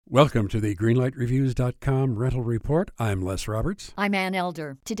Welcome to the GreenlightReviews.com rental report. I'm Les Roberts. I'm Ann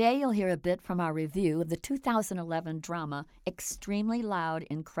Elder. Today you'll hear a bit from our review of the 2011 drama Extremely Loud,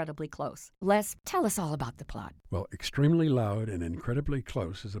 Incredibly Close. Les, tell us all about the plot. Well, Extremely Loud and Incredibly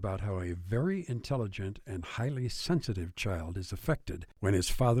Close is about how a very intelligent and highly sensitive child is affected when his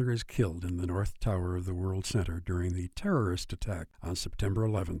father is killed in the North Tower of the World Center during the terrorist attack on September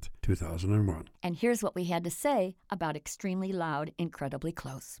 11th, 2001. And here's what we had to say about Extremely Loud, Incredibly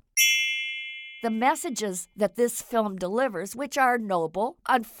Close. The messages that this film delivers, which are noble,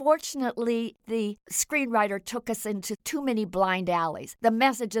 unfortunately, the screenwriter took us into too many blind alleys. The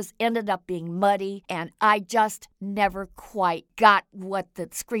messages ended up being muddy, and I just never quite got what the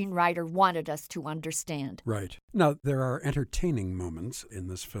screenwriter wanted us to understand. Right. Now, there are entertaining moments in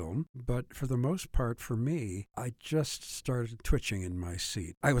this film, but for the most part, for me, I just started twitching in my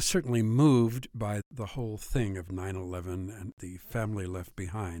seat. I was certainly moved by the whole thing of 9/11 and the family left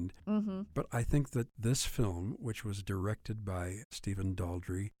behind, but I think that this film, which was directed by Stephen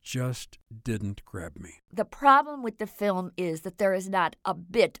Daldry, just didn't grab me. The problem with the film is that there is not a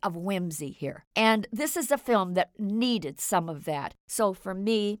bit of whimsy here. And this is a film that needed some of that. So for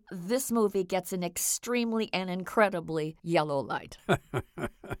me, this movie gets an extremely and incredibly yellow light.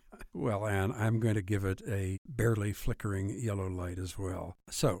 Well, Anne, I'm going to give it a barely flickering yellow light as well.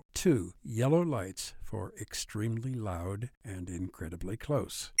 So, 2 yellow lights for Extremely Loud and Incredibly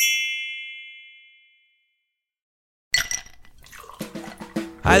Close.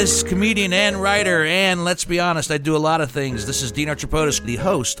 Hi, this is comedian and writer, and let's be honest, I do a lot of things. This is Dino Tripodis, the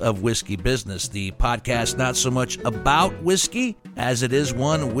host of Whiskey Business, the podcast not so much about whiskey as it is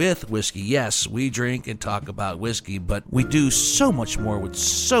one with whiskey. Yes, we drink and talk about whiskey, but we do so much more with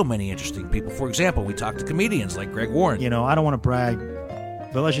so many interesting people. For example, we talk to comedians like Greg Warren. You know, I don't want to brag,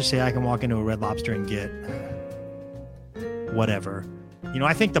 but let's just say I can walk into a Red Lobster and get whatever. You know,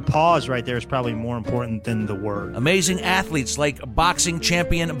 I think the pause right there is probably more important than the word. Amazing athletes like boxing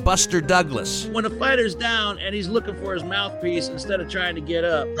champion Buster Douglas. When a fighter's down and he's looking for his mouthpiece instead of trying to get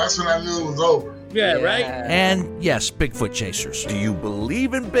up. That's when I knew it was over. Yeah, right? And yes, Bigfoot chasers. Do you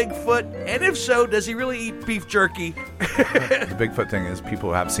believe in Bigfoot? And if so, does he really eat beef jerky? The Bigfoot thing is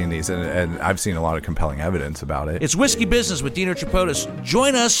people have seen these, and I've seen a lot of compelling evidence about it. It's Whiskey Business with Dino Tripodis.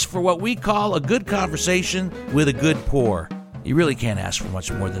 Join us for what we call a good conversation with a good pour. You really can't ask for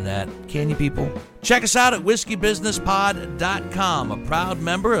much more than that, can you, people? Check us out at whiskeybusinesspod.com, a proud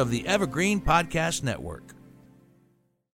member of the Evergreen Podcast Network.